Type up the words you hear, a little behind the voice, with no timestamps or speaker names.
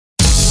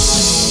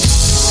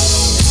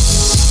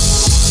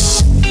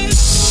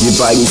Your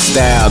biting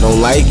style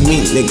don't like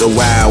me, nigga,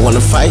 why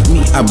wanna fight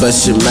me? I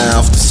bust your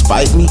mouth to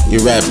spite me.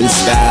 Your rapping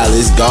style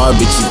is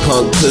garbage, you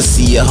punk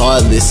pussy, you're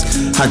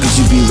heartless. How could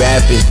you be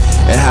rapping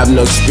and have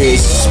no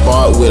experience to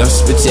spar with? I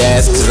spit your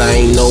ass cause I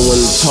ain't no one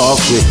to talk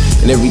with.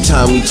 And every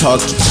time we talk,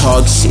 you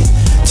talk shit,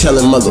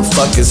 telling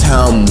motherfuckers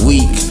how I'm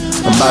weak.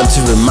 I'm about to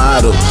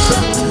remodel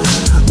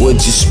what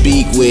you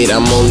speak with.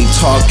 I'm only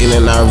talking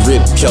and I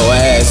rip your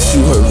ass.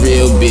 You her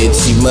real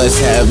bitch, you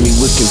must have me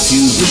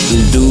confused with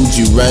them dudes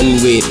you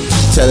run with,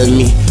 telling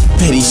me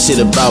petty shit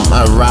about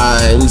my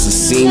rhymes. I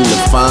seem to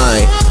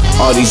find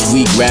all these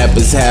weak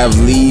rappers have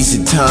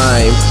leisure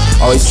time,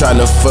 always trying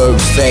to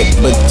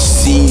perfect, but you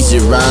seize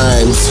your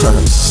rhymes.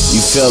 You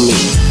feel me?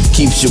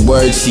 Keeps your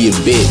words to your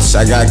bitch.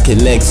 I got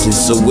connections,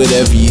 so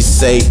whatever you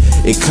say,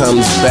 it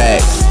comes back.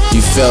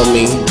 You feel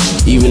me?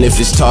 Even if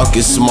it's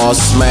talking small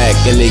smack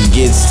and it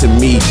gets to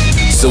me.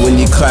 So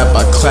when you clap,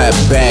 I clap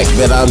back.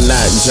 But I'm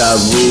not Ja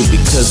Rule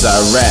because I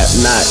rap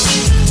not.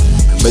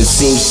 But it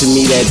seems to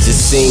me that you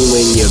sing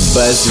when your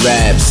buzz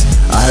raps.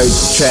 I heard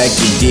the track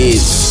you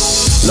did.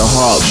 No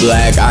heart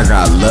black, I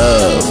got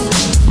love.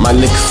 My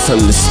nigga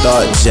from the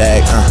start,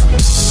 Jack.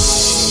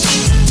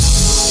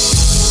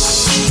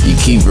 You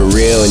keep it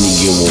real and you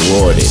get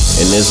rewarded.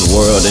 In this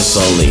world, it's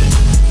only,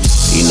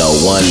 you know,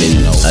 one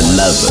and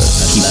another.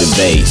 Keep it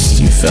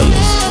based, you feel me?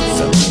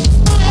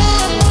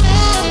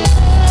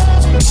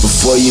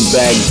 Before you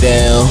back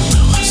down,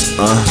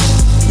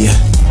 yeah.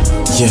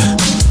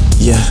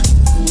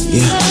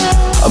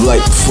 I'm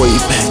like, before you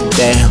back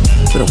down,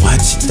 better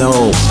watch your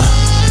tone,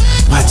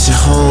 watch your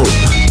home.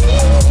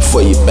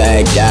 Before you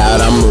back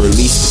out, I'ma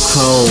release the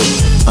chrome,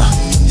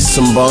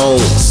 some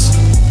bones,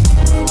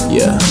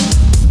 yeah.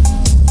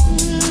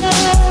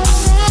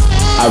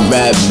 I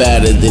rap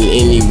better than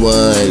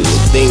anyone.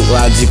 Think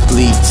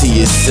logically to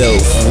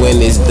yourself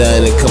when it's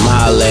done and come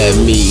holla at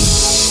me.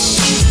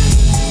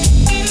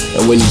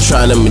 And when you're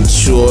trying to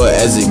mature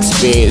as an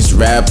experienced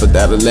rapper,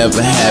 that'll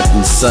never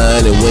happen,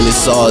 son. And when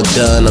it's all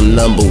done, I'm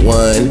number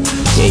one.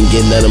 You ain't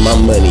get none of my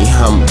money,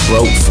 I'm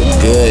broke for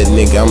good,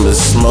 nigga, I'ma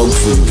smoke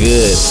for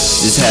good.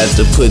 Just had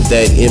to put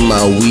that in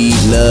my weed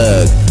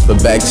nug.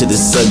 But back to the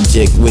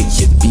subject, where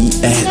you be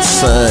at,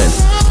 son?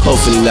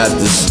 Hopefully not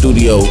the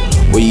studio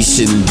where you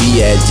shouldn't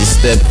be at.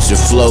 Just step your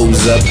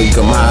flows up and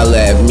come holla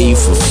at me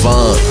for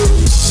fun.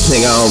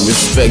 Nigga, I don't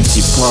respect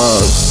your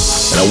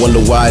palms. And I wonder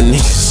why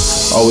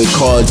niggas always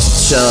called you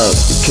chump.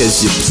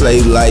 Because you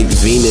play like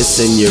Venus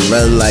and you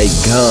run like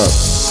Gump.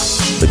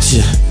 But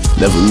you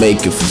never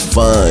make it for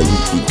fun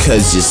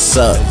because you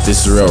suck.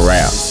 This real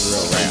rap.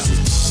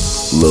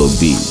 Lil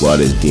B,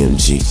 Waters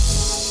DMG.